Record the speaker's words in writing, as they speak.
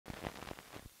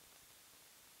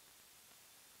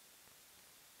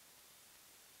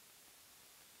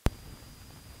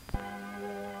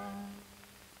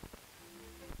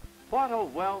What a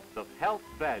wealth of health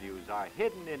values are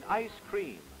hidden in ice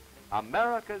cream,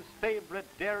 America's favorite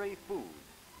dairy food.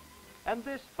 And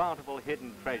this bountiful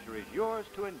hidden treasure is yours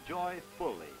to enjoy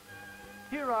fully.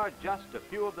 Here are just a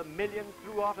few of the millions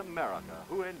throughout America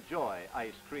who enjoy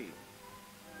ice cream.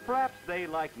 Perhaps they,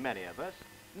 like many of us,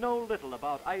 know little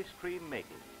about ice cream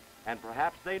making, and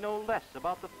perhaps they know less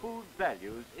about the food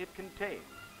values it contains.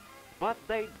 But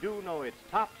they do know its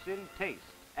tops in taste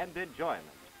and enjoyment.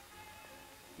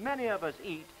 Many of us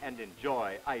eat and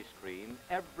enjoy ice cream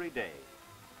every day,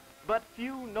 but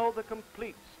few know the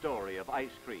complete story of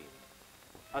ice cream,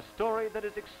 a story that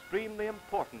is extremely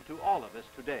important to all of us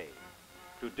today,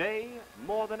 today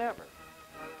more than ever.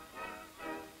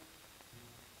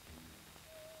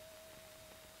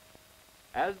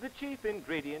 As the chief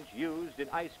ingredients used in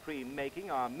ice cream making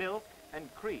are milk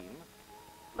and cream,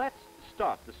 let's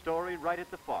start the story right at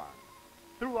the farm.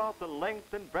 Throughout the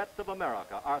length and breadth of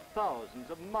America are thousands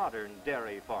of modern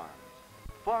dairy farms,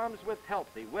 farms with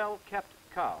healthy, well-kept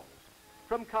cows.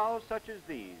 From cows such as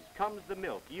these comes the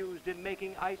milk used in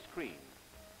making ice cream.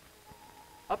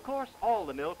 Of course, all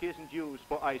the milk isn't used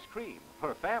for ice cream.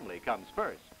 Her family comes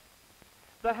first.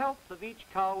 The health of each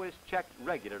cow is checked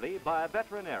regularly by a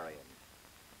veterinarian.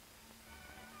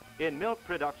 In milk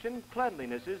production,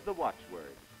 cleanliness is the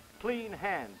watchword. Clean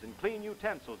hands and clean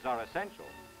utensils are essential.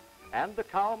 And the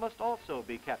cow must also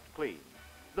be kept clean.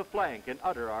 The flank and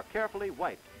udder are carefully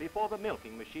wiped before the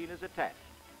milking machine is attached.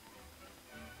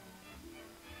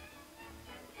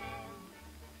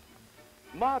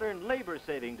 Modern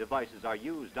labor-saving devices are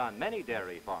used on many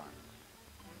dairy farms.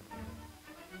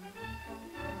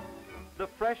 The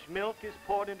fresh milk is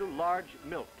poured into large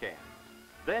milk cans,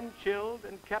 then chilled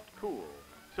and kept cool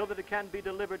so that it can be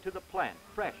delivered to the plant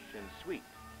fresh and sweet.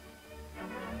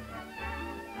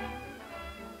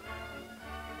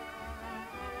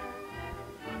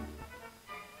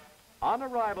 On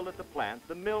arrival at the plant,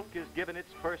 the milk is given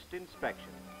its first inspection,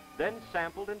 then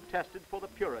sampled and tested for the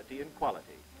purity and quality.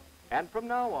 And from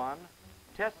now on,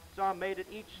 tests are made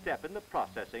at each step in the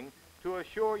processing to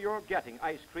assure you're getting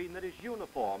ice cream that is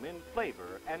uniform in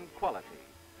flavor and quality.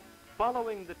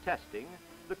 Following the testing,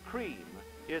 the cream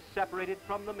is separated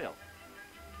from the milk.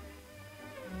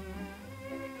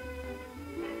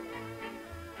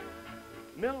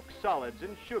 Milk solids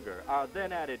and sugar are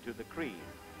then added to the cream,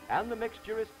 and the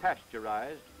mixture is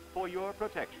pasteurized for your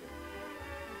protection.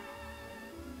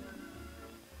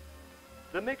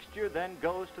 The mixture then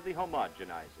goes to the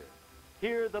homogenizer.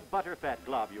 Here the butterfat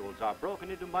globules are broken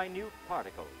into minute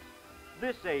particles.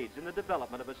 This aids in the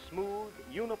development of a smooth,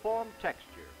 uniform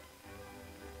texture.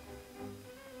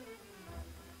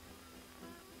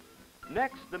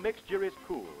 Next, the mixture is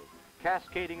cooled.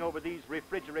 Cascading over these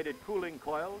refrigerated cooling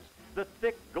coils, the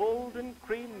thick golden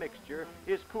cream mixture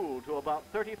is cooled to about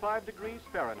 35 degrees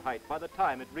Fahrenheit by the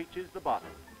time it reaches the bottom.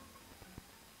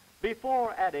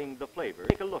 Before adding the flavors,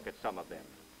 take a look at some of them.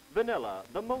 Vanilla,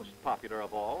 the most popular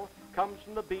of all, comes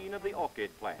from the bean of the orchid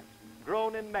plant,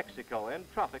 grown in Mexico and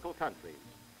tropical countries.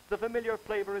 The familiar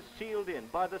flavor is sealed in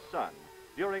by the sun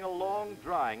during a long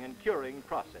drying and curing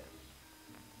process.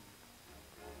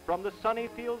 From the sunny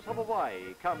fields of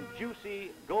Hawaii come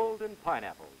juicy golden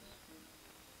pineapples.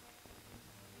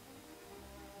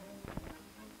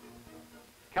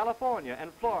 California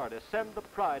and Florida send the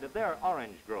pride of their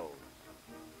orange groves.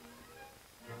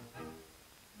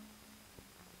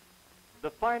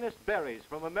 The finest berries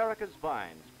from America's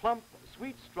vines, plump,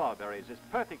 sweet strawberries as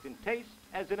perfect in taste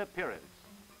as in appearance.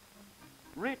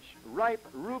 Rich, ripe,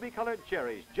 ruby-colored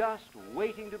cherries just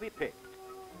waiting to be picked.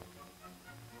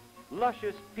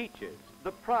 Luscious peaches,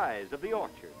 the prize of the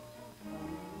orchards.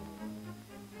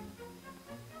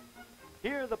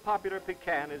 Here the popular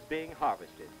pecan is being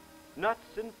harvested.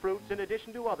 Nuts and fruits, in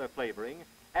addition to other flavoring,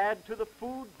 add to the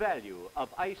food value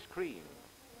of ice cream.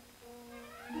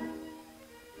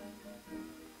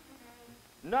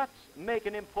 Nuts make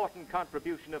an important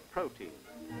contribution of protein.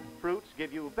 Fruits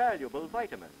give you valuable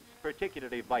vitamins,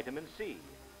 particularly vitamin C.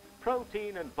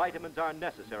 Protein and vitamins are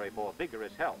necessary for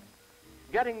vigorous health.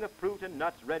 Getting the fruit and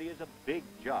nuts ready is a big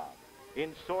job.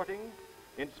 In sorting,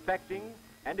 inspecting,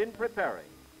 and in preparing,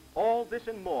 all this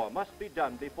and more must be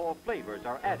done before flavors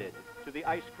are added to the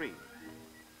ice cream.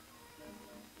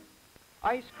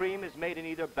 Ice cream is made in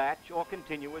either batch or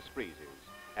continuous freezers.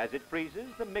 As it freezes,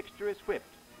 the mixture is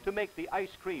whipped to make the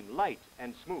ice cream light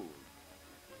and smooth.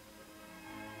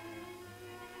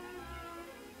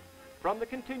 From the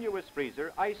continuous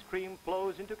freezer, ice cream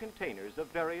flows into containers of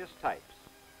various types.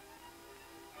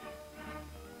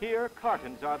 Here,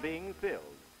 cartons are being filled.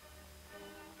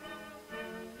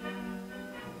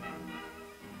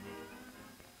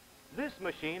 This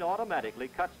machine automatically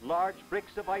cuts large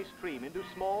bricks of ice cream into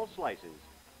small slices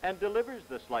and delivers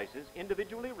the slices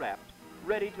individually wrapped,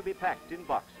 ready to be packed in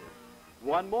boxes.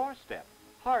 One more step,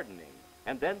 hardening,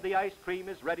 and then the ice cream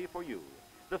is ready for you.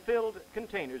 The filled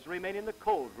containers remain in the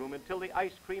cold room until the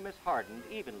ice cream is hardened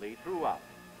evenly throughout.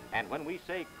 And when we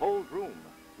say cold room,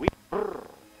 we brrr.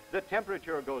 The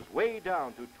temperature goes way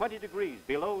down to 20 degrees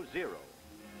below zero.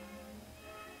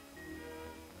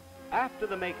 After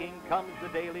the making comes the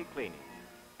daily cleaning.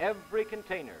 Every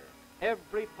container,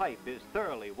 every pipe is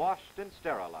thoroughly washed and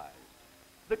sterilized.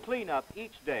 The cleanup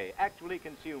each day actually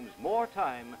consumes more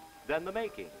time than the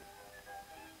making.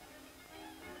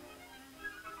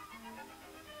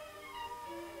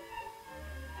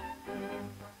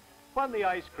 When the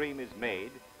ice cream is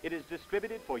made, it is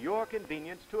distributed for your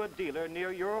convenience to a dealer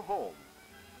near your home.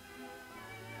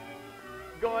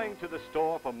 Going to the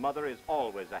store for Mother is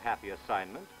always a happy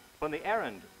assignment when the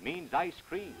errand means ice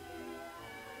cream.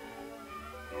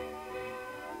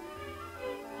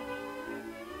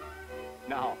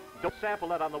 Now, don't sample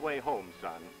that on the way home,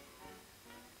 son.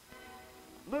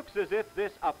 Looks as if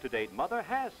this up-to-date mother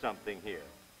has something here.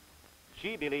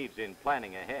 She believes in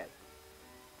planning ahead.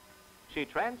 She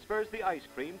transfers the ice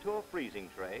cream to a freezing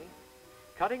tray,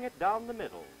 cutting it down the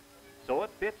middle so it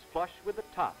fits flush with the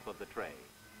top of the tray.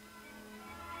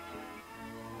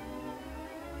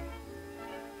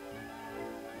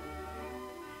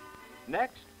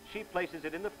 Next, she places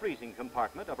it in the freezing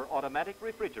compartment of her automatic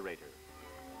refrigerator.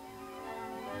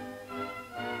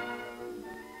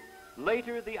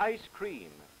 Later, the ice cream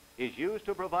is used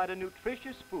to provide a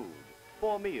nutritious food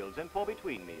for meals and for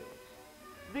between meals.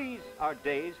 These are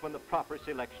days when the proper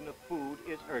selection of food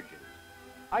is urgent.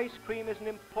 Ice cream is an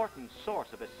important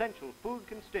source of essential food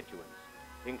constituents,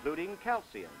 including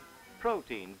calcium,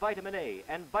 protein, vitamin A,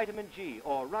 and vitamin G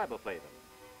or riboflavin.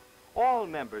 All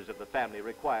members of the family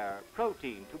require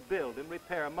protein to build and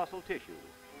repair muscle tissue,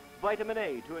 vitamin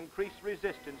A to increase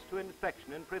resistance to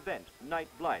infection and prevent night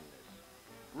blindness,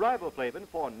 riboflavin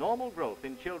for normal growth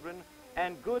in children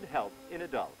and good health in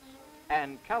adults,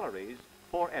 and calories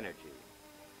for energy.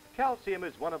 Calcium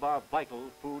is one of our vital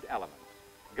food elements.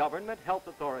 Government health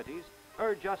authorities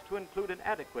urge us to include an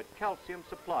adequate calcium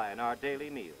supply in our daily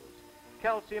meals.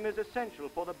 Calcium is essential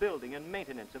for the building and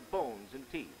maintenance of bones and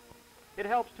teeth. It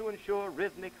helps to ensure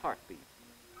rhythmic heartbeat.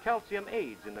 Calcium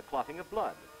aids in the clotting of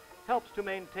blood, helps to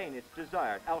maintain its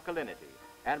desired alkalinity,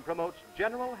 and promotes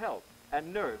general health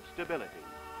and nerve stability.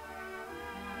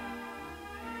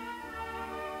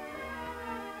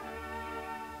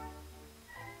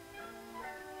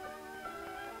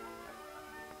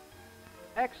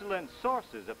 Excellent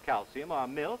sources of calcium are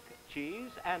milk,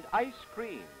 cheese, and ice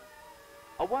cream.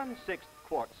 A 1/6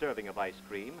 quart serving of ice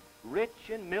cream, rich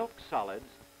in milk solids,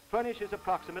 furnishes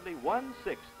approximately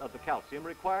 1/6 of the calcium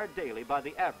required daily by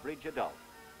the average adult.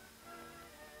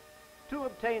 To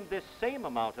obtain this same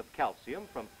amount of calcium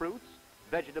from fruits,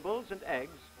 vegetables, and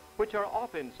eggs, which are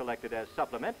often selected as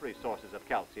supplementary sources of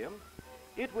calcium,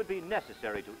 it would be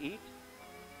necessary to eat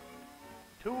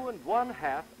 2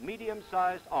 1/2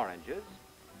 medium-sized oranges,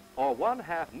 or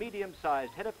 1/2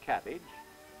 medium-sized head of cabbage,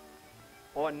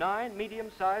 or 9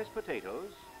 medium-sized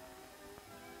potatoes,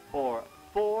 or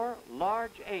 4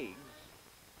 large eggs,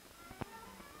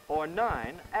 or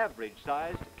 9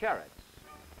 average-sized carrots.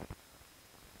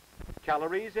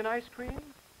 Calories in ice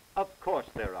cream? Of course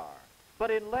there are, but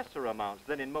in lesser amounts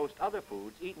than in most other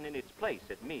foods eaten in its place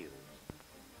at meals.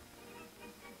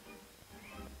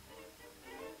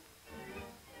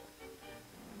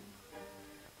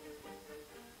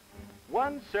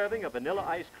 One serving of vanilla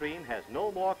ice cream has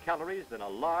no more calories than a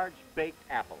large baked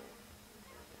apple.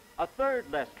 1/3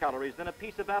 less calories than a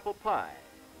piece of apple pie.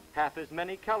 Half as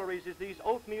many calories as these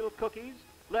oatmeal cookies,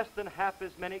 less than half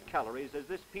as many calories as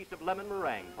this piece of lemon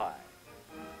meringue pie.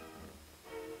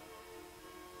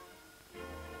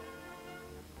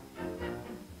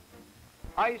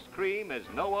 Ice cream, as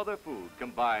no other food,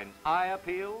 combines eye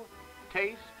appeal,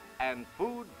 taste, and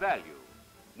food value.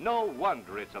 No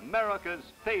wonder it's America's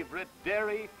favorite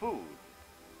dairy food.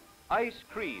 Ice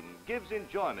cream gives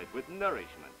enjoyment with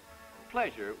nourishment,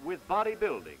 pleasure with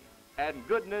bodybuilding, and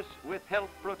goodness with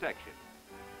health protection.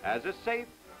 As a safe,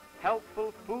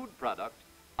 healthful food product,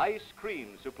 ice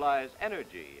cream supplies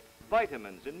energy,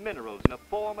 vitamins, and minerals in a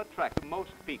form attractive to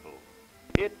most people.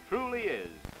 It truly is